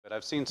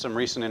I've seen some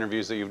recent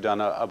interviews that you've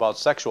done about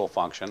sexual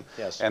function,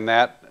 Yes. and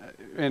that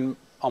in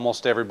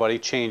almost everybody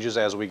changes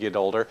as we get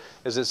older.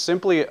 Is it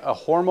simply a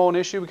hormone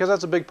issue? Because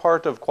that's a big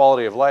part of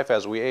quality of life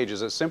as we age.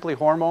 Is it simply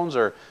hormones,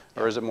 or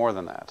is it more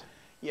than that?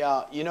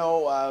 Yeah, you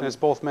know. And it's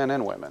both men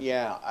and women.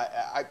 Yeah,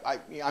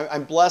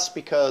 I'm blessed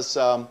because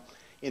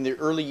in the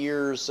early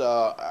years,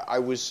 I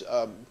was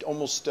it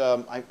must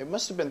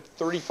have been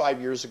 35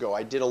 years ago,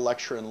 I did a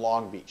lecture in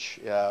Long Beach,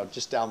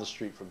 just down the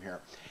street from here.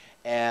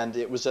 And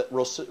it was at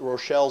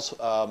Rochelle's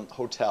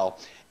hotel.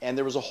 And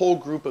there was a whole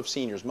group of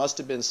seniors, must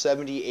have been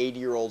 70,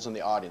 80-year-olds in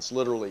the audience,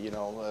 literally, you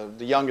know.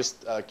 The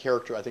youngest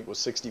character, I think, was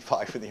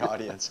 65 in the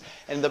audience.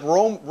 And the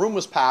room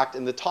was packed,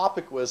 and the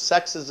topic was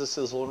sex is a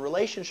sizzle in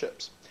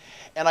relationships.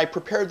 And I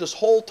prepared this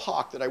whole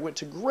talk that I went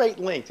to great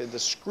length, and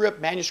the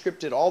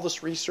manuscript did all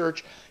this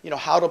research, you know,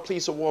 how to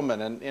please a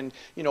woman, and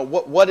you know,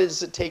 what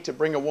does it take to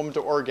bring a woman to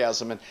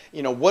orgasm, and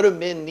you know, what do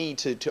men need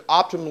to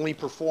optimally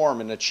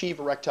perform and achieve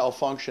erectile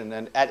function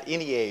and at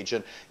any age.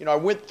 And you know, I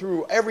went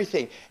through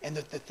everything. And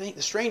the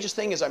strangest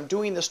thing is I'm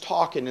doing this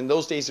talk, and in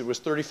those days it was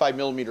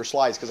 35mm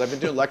slides, because I've been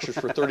doing lectures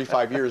for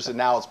 35 years, and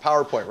now it's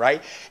PowerPoint,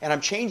 right? And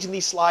I'm changing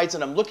these slides,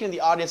 and I'm looking at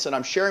the audience, and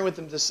I'm sharing with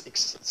them this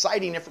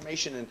exciting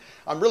information, and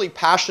I'm really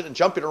passionate and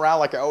jumping around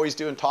like I always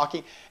do and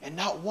talking, and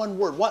not one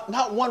word,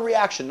 not one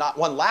reaction, not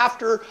one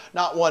laughter,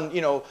 not one,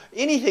 you know,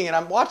 anything. And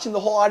I'm watching the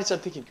whole audience, I'm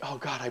thinking, oh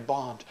God, I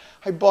bombed.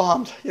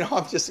 You know,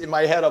 I'm just in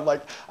my head, I'm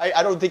like,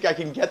 I don't think I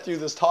can get through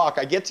this talk.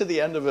 I get to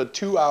the end of a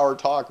 2-hour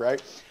talk,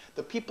 right?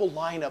 The people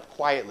line up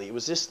quietly. It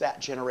was just that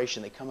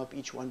generation. They come up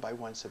each one by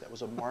one and said, that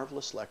was a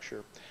marvelous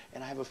lecture,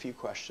 and I have a few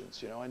questions,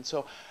 you know. And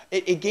so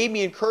it gave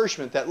me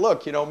encouragement that,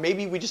 look, you know,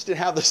 maybe we just didn't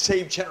have the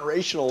same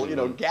generational, you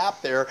know,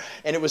 gap there,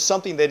 and it was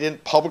something they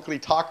didn't publicly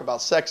talk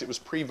about sex. It was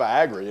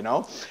pre-Viagra, you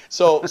know.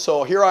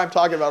 So here I'm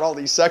talking about all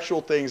these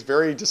sexual things,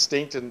 very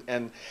distinct,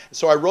 and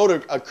so I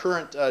wrote a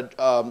current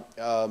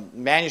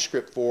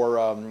manuscript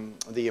for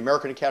the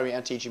American Academy of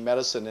Anti-Aging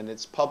Medicine, and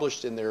it's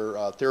published in their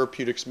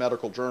Therapeutics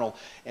Medical Journal,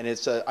 and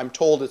it's I'm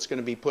told it's going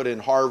to be put in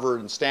Harvard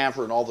and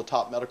Stanford and all the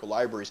top medical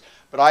libraries.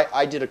 But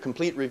I did a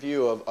complete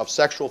review of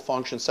sexual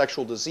function,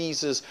 sexual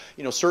diseases,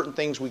 you know, certain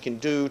things we can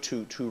do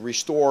to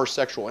restore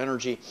sexual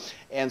energy.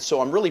 And so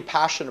I'm really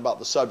passionate about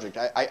the subject.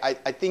 I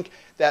think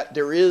that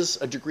there is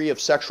a degree of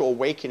sexual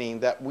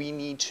awakening that we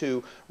need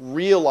to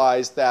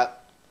realize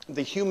that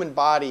the human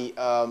body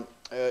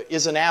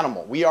is an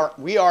animal. We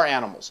are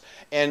animals.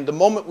 And the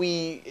moment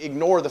we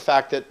ignore the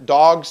fact that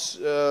dogs,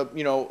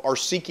 you know, are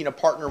seeking a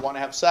partner, want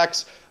to have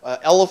sex,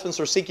 elephants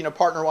are seeking a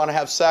partner, want to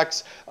have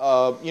sex,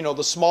 you know,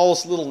 the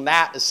smallest little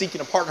gnat is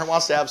seeking a partner,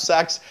 wants to have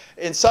sex,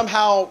 and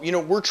somehow, you know,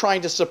 we're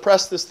trying to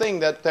suppress this thing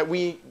that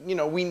we, you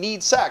know, we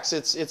need sex.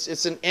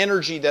 It's an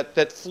energy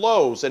that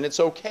flows, and it's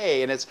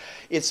okay, and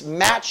it's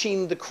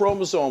matching the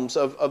chromosomes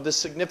of this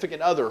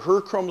significant other. Her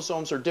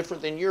chromosomes are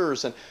different than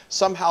yours, and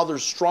somehow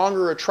there's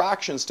stronger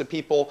attractions to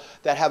people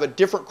that have a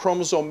different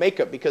chromosome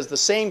makeup, because the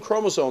same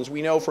chromosomes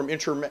we know from you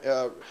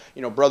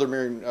know, brother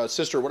marrying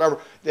sister, whatever,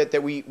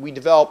 that we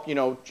develop, you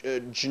know,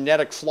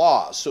 genetic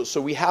flaws. So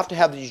we have to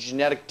have these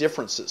genetic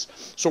differences.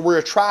 So we're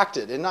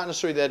attracted, and not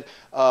necessarily that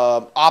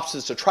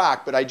opposites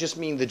attract, but I just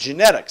mean the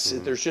genetics.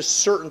 There's just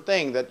certain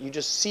thing that you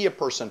just see a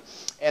person,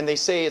 and they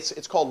say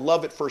it's called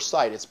love at first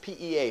sight. It's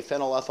PEA,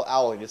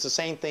 phenylethylalanine. It's the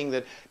same thing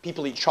that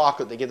people eat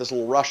chocolate. They get this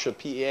little rush of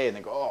PEA, and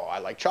they go, oh, I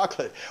like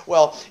chocolate.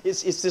 Well,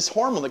 it's this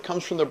hormone that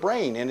comes from the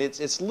brain, and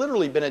it's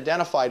literally been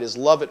identified as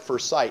love at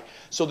first sight.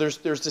 So there's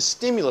the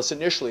stimulus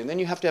initially, and then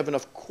you have to have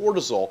enough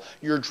cortisol,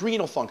 your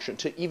adrenal function,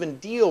 to even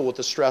deal with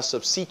the stress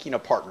of seeking a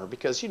partner,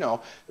 because, you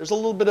know, there's a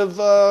little bit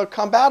of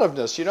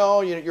combativeness. You know,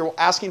 you're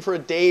asking for a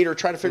date or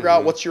trying to figure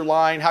out what's your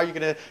line, how you're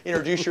going to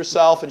introduce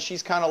yourself, and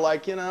she's kind of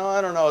like, you know,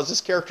 I don't know, is this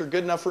character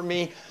good enough for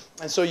me?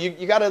 And so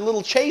you got a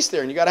little chase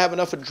there, and you got to have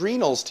enough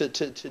adrenals to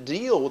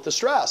deal with the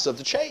stress of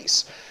the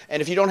chase.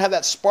 And if you don't have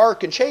that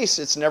spark and chase,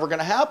 it's never going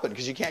to happen,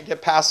 because you can't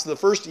get past the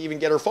first to even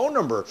get her phone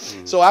number.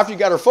 So after you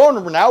got her phone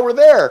number, now we're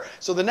there.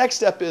 So the next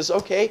step is,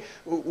 okay,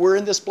 we're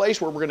in this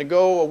place where we're going to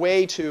go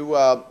away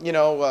to, you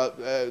know,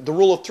 the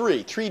rule of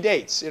 3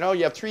 dates. You know,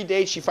 you have 3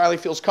 dates. She finally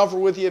feels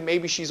comfortable with you.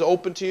 Maybe she's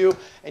open to you,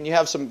 and you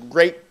have some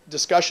great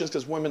discussions,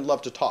 because women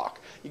love to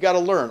talk. You got to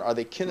learn, are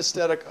they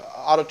kinesthetic,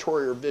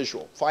 auditory, or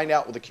visual? Find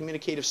out with the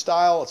communicative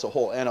style. It's a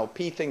whole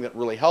NLP thing that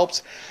really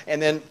helps. And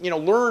then, you know,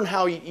 learn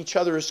how each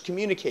other's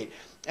communicate.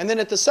 And then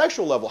at the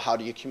sexual level, how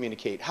do you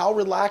communicate? How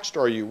relaxed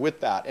are you with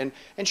that? And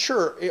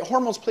sure,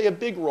 hormones play a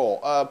big role.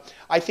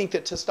 I think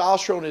that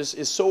testosterone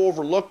is so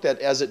overlooked that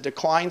as it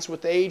declines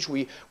with age,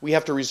 we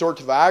have to resort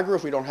to Viagra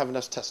if we don't have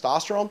enough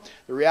testosterone.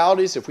 The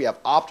reality is, if we have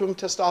optimum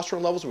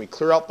testosterone levels and we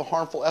clear out the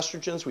harmful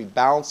estrogens, we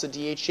balance the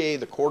DHA,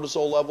 the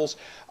cortisol levels.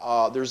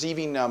 There's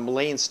even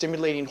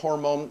melanin-stimulating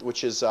hormone,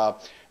 which is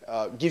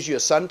gives you a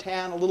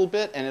suntan a little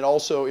bit, and it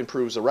also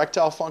improves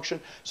erectile function.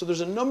 So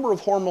there's a number of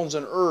hormones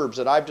and herbs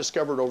that I've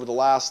discovered over the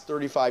last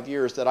 35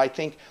 years that I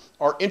think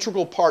are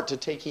integral part to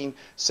taking,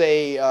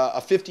 say,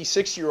 a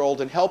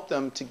 56-year-old and help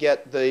them to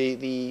get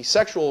the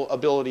sexual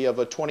ability of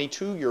a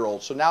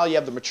 22-year-old. So now you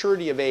have the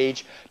maturity of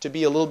age to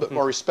be a little bit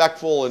more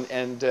respectful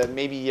and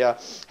maybe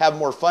have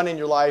more fun in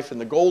your life in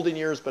the golden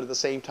years, but at the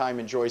same time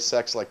enjoy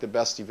sex like the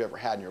best you've ever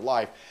had in your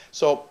life.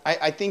 So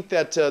I think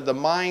that the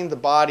mind, the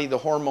body, the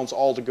hormones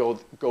all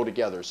go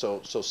together.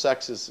 So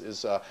sex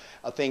is a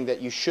thing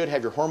that you should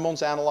have your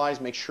hormones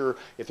analyzed. Make sure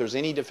if there's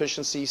any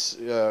deficiencies,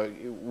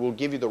 we'll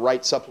give you the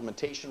right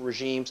supplementation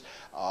regimes,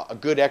 a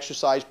good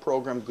exercise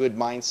program, good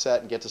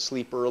mindset, and get to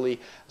sleep early.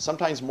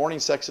 Sometimes morning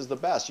sex is the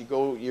best.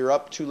 You're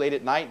up too late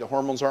at night, the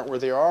hormones aren't where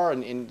they are,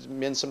 and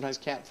men sometimes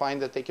can't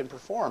find that they can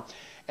perform.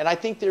 And I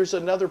think there's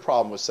another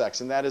problem with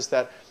sex, and that is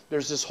that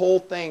there's this whole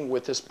thing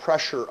with this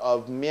pressure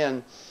of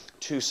men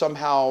to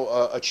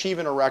somehow achieve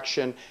an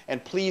erection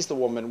and please the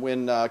woman,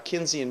 when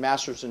Kinsey and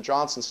Masters and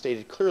Johnson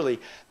stated clearly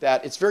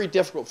that it's very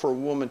difficult for a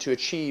woman to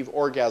achieve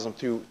orgasm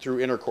through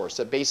intercourse.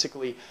 That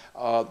basically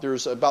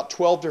there's about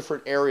 12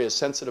 different areas,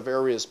 sensitive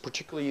areas,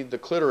 particularly the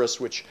clitoris,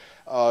 which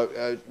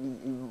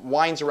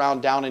winds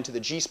around down into the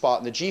G-spot,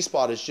 and the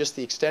G-spot is just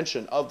the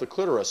extension of the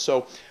clitoris.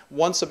 So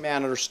once a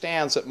man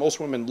understands that most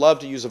women love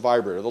to use a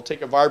vibrator, they'll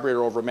take a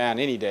vibrator over a man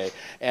any day.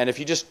 And if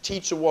you just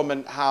teach a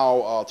woman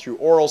how through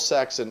oral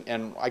sex,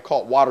 and I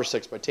call it water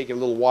sex by taking a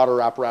little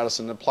water apparatus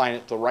and applying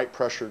it to the right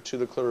pressure to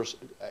the clitoris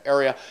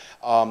area,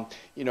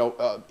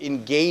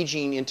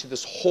 engaging into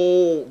this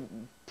whole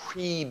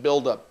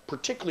pre-build-up,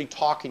 particularly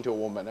talking to a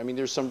woman. I mean,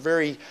 there's some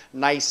very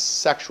nice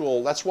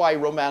sexual, that's why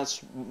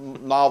romance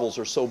novels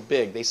are so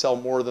big. They sell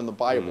more than the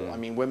Bible. I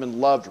mean, women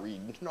love to read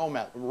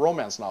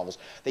romance novels.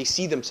 They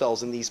see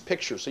themselves in these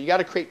pictures. So you got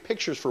to create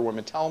pictures for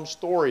women, tell them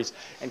stories,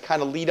 and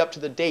kind of lead up to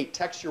the date.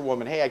 Text your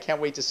woman, hey, I can't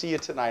wait to see you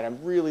tonight.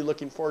 I'm really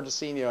looking forward to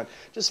seeing you, and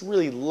just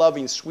really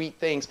loving, sweet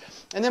things.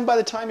 And then by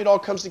the time it all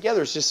comes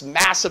together, it's just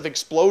massive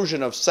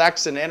explosion of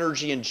sex and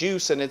energy and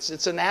juice, and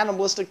it's an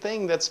animalistic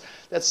thing that's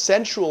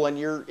sensual, and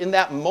you're in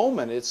that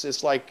moment.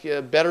 It's like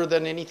better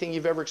than anything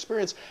you've ever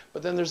experienced.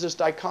 But then there's this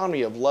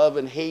dichotomy of love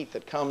and hate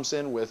that comes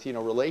in with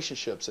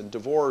relationships and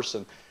divorce,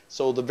 and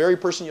so the very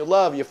person you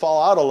love, you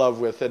fall out of love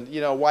with, and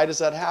why does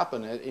that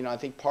happen? I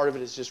think part of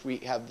it is just we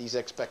have these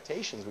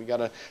expectations. We got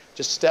to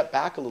just step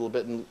back a little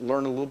bit and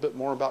learn a little bit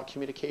more about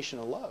communication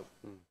and love.